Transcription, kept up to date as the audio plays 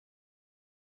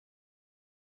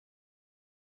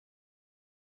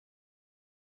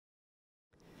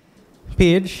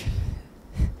Paige,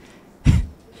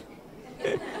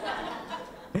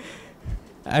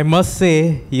 I must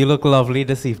say, you look lovely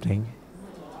this evening.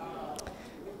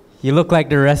 You look like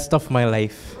the rest of my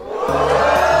life.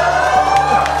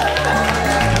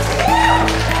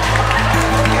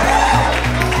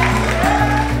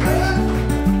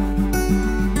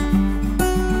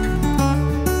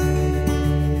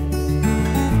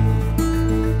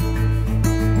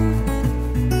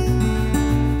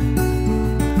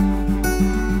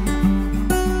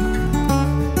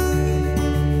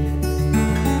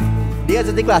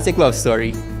 Here's the classic love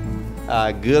story.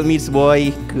 Girl meets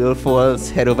boy, girl falls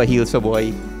head over heels for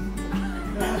boy.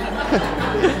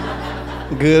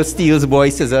 Girl steals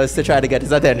boy's scissors to try to get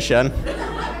his attention.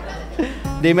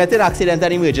 They met in accident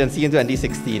and emergency in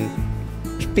 2016.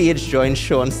 Paige joined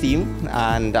Sean's team,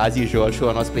 and as usual,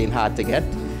 Sean was playing hard to get,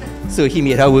 so he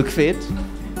made her work for it.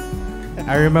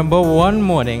 I remember one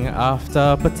morning after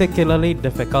a particularly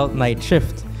difficult night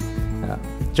shift.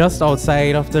 Just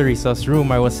outside of the resource room,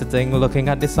 I was sitting looking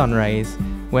at the sunrise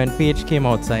when Paige came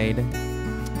outside.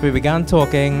 We began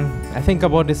talking, I think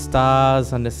about the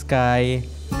stars and the sky,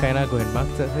 kind of going back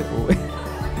to it.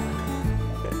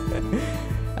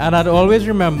 And I'd always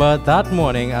remember that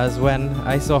morning as when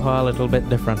I saw her a little bit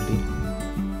differently.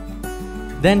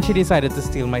 Then she decided to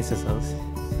steal my scissors.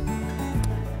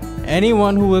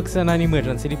 Anyone who works in an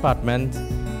emergency department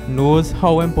knows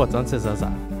how important scissors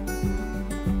are.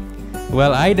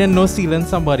 Well, I didn't know stealing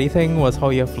somebody's thing was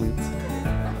how you flute.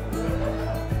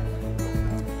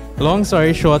 Long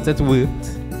story short, it worked.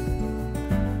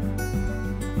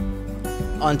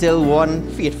 Until one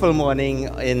fateful morning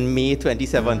in May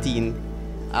 2017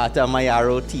 at a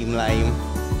Mayaro team lime,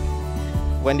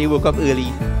 when they woke up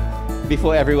early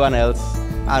before everyone else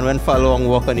and went for a long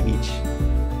walk on the beach.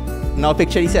 Now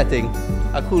picture the setting,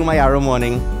 a cool Mayaro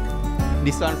morning,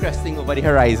 the sun cresting over the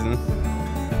horizon,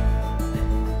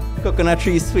 coconut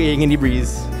trees swaying in the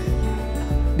breeze,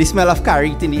 the smell of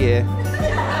curry in the air.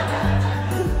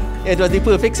 It was the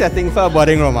perfect setting for a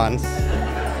budding romance.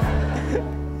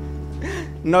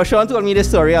 Now, Sean told me this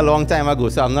story a long time ago,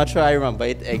 so I'm not sure I remember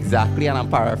it exactly, and I'm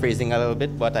paraphrasing a little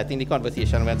bit, but I think the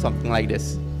conversation went something like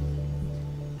this.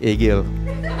 Hey, girl.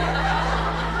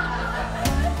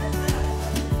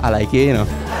 I like it, you know.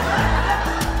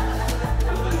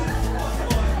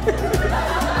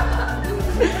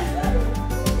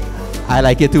 I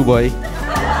like it too, boy.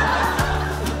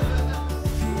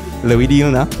 Louis deal,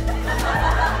 now.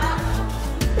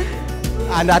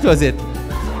 And that was it.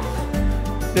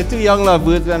 The two young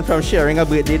lovebirds went from sharing a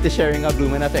birthday to sharing a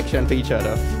blooming affection for each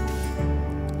other.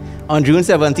 On June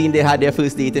 17, they had their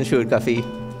first date in Short Cafe,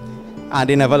 and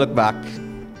they never looked back.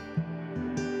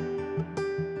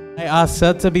 I asked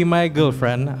her to be my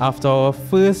girlfriend after our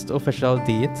first official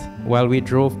date while we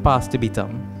drove past the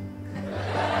Beatum.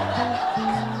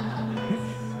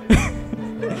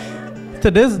 To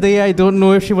this day, I don't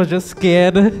know if she was just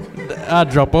scared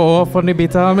I'd drop her off on the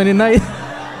Beatum in the night,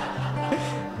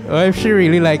 or if she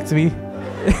really liked me.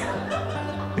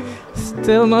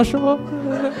 Still not sure.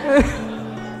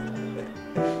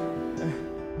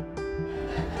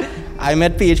 I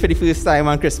met Paige for the first time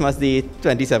on Christmas Day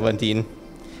 2017.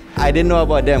 I didn't know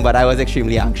about them, but I was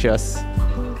extremely anxious.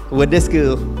 Would this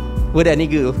girl, would any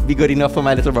girl, be good enough for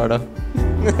my little brother?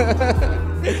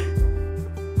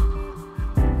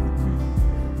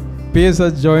 Paige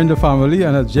has joined the family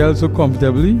and has gelled so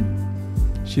comfortably.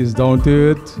 She's down to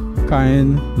earth,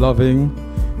 kind, loving,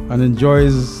 and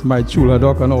enjoys my chula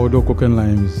dog and outdoor cooking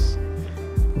limes.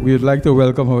 We'd like to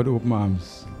welcome her with open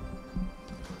arms.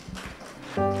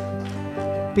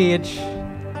 Paige,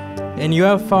 and you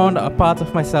have found a part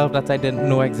of myself that I didn't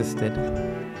know existed.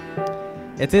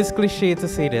 It is cliche to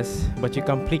say this, but you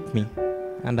complete me,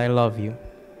 and I love you.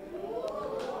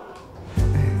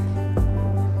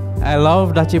 I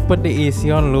love that you put the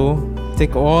AC on low,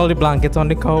 take all the blankets on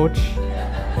the couch,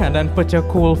 and then put your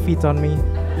cool feet on me.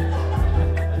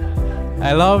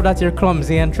 I love that you're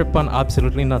clumsy and trip on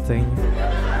absolutely nothing.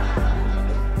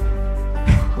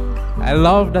 I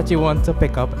love that you want to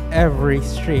pick up every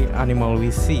stray animal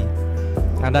we see,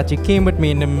 and that you came with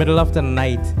me in the middle of the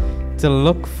night to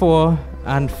look for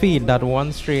and feed that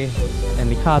one stray in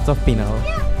the heart of Pinal.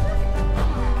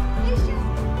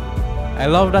 I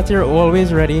love that you're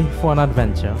always ready for an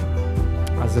adventure,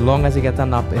 as long as you get a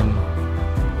nap in.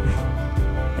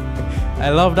 I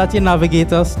love that you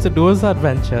navigate us to those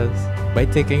adventures by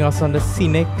taking us on the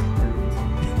scenic,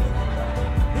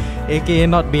 aka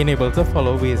not being able to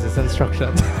follow Waze's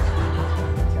instructions.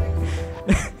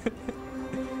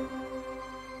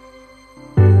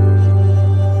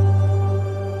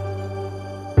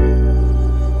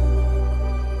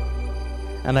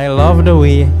 And I love the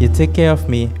way you take care of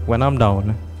me when I'm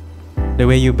down, the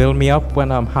way you build me up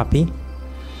when I'm happy,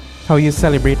 how you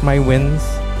celebrate my wins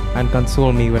and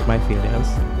console me with my failures.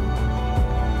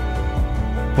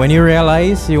 When you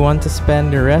realize you want to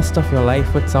spend the rest of your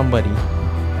life with somebody,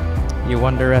 you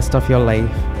want the rest of your life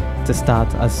to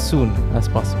start as soon as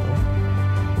possible.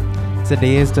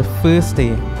 Today is the first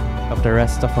day of the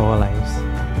rest of our lives,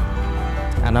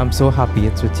 and I'm so happy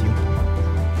it's with you.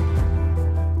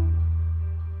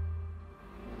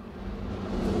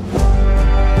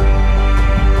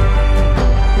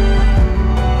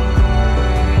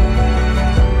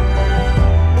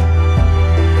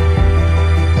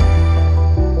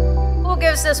 Who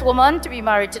gives this woman to be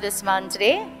married to this man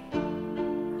today?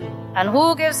 And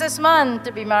who gives this man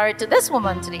to be married to this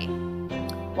woman today?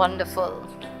 Wonderful.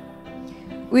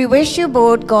 We wish you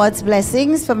both God's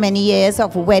blessings for many years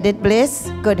of wedded bliss,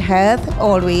 good health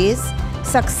always,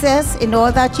 success in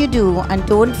all that you do, and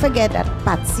don't forget that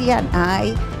Patsy and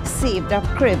I saved up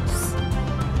cribs,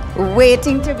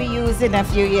 waiting to be used in a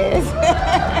few years.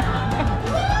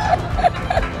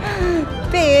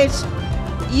 Paige,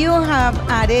 you have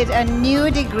added a new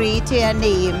degree to your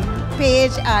name,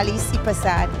 Paige Ali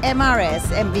Sipasad, MRS,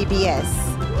 MBBS.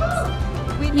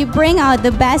 You bring out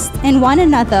the best in one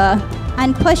another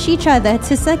and push each other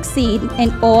to succeed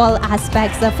in all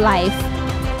aspects of life.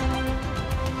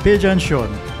 Paige and Sean,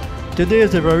 today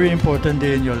is a very important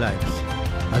day in your lives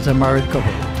as a married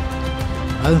couple,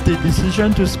 as the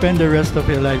decision to spend the rest of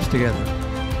your lives together.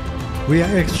 We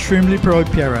are extremely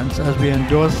proud parents as we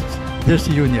endorse this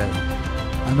union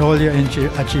and all your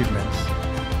achievements.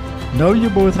 Now you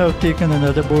both have taken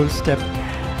another bold step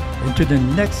into the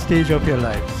next stage of your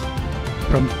lives,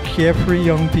 from carefree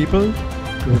young people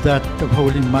to that of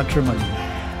holy matrimony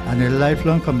and a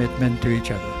lifelong commitment to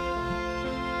each other.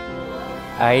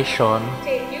 I, Sean,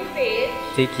 Take you, Paige,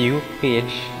 take you, Paige,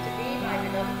 to be my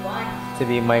beloved wife. to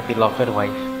be my beloved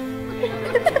wife.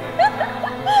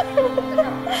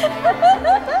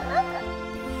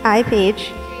 I,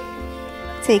 Paige,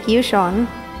 take you, Sean,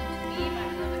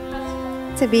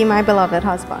 to be my beloved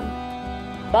husband.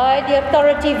 By the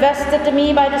authority vested to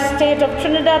me by the state of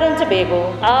Trinidad and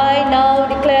Tobago, I now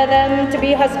declare them to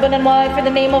be husband and wife in the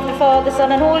name of the Father,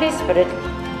 Son, and Holy Spirit.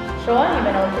 Sean, you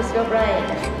may now kiss your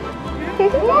bride.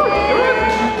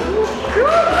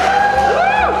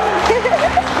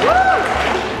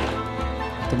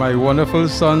 To my wonderful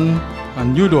son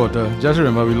and new daughter, just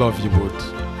remember we love you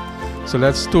both. So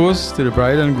let's toast to the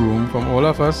bride and groom from all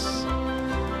of us,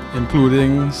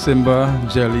 including Simba,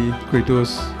 Jelly,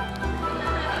 Kratos,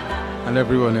 and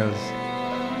everyone else.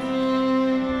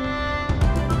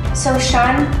 So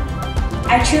Sean,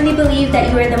 I truly believe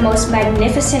that you are the most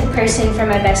magnificent person for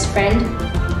my best friend,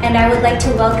 and I would like to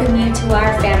welcome you to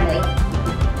our family.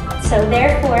 So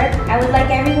therefore, I would like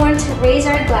everyone to raise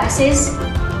our glasses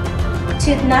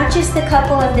to not just the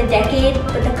couple of the decade,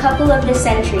 but the couple of the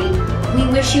century. We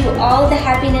wish you all the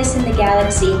happiness in the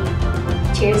galaxy.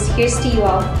 Cheers. Here's to you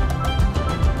all.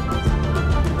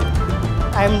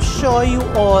 I'm sure you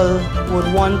all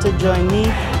would want to join me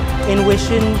in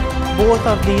wishing both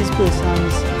of these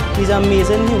persons, these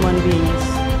amazing human beings,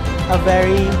 a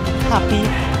very happy,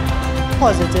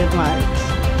 positive marriage.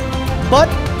 But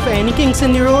for any kinks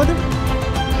in the road,